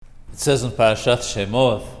says in Parashat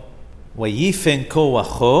Shemoth, "Vayifen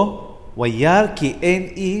koacho, vayar ki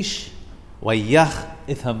ein ish, vayach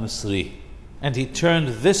et haMisri." And he turned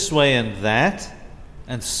this way and that,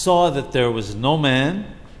 and saw that there was no man,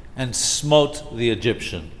 and smote the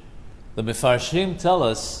Egyptian. The Mefarshim tell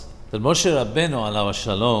us that Moshe Rabbenu alav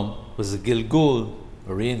shalom was a Gilgul,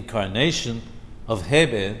 a reincarnation of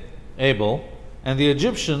Hebel, Abel, and the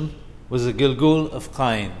Egyptian was a Gilgul of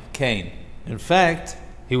Cain. In fact,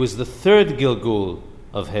 he was the third Gilgul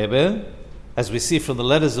of Hebel, as we see from the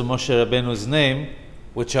letters of Moshe Rabbenu's name,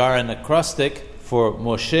 which are an acrostic for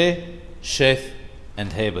Moshe, Sheth,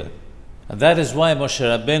 and Hebel. And that is why Moshe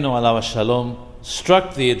Rabbenu alav shalom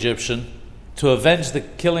struck the Egyptian to avenge the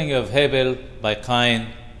killing of Hebel by Cain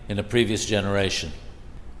in a previous generation.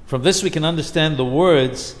 From this we can understand the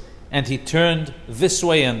words, "and he turned this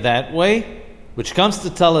way and that way," which comes to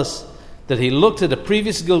tell us that he looked at a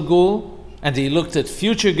previous Gilgul, and he looked at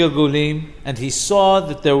future Gilgulim, and he saw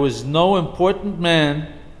that there was no important man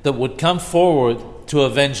that would come forward to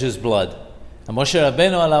avenge his blood. And Moshe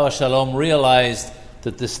Rabbeinu alav shalom realized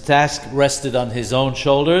that this task rested on his own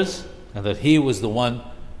shoulders, and that he was the one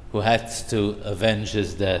who had to avenge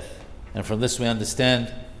his death. And from this we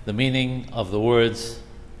understand the meaning of the words,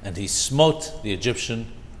 "and he smote the Egyptian,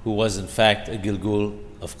 who was in fact a Gilgul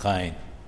of Cain."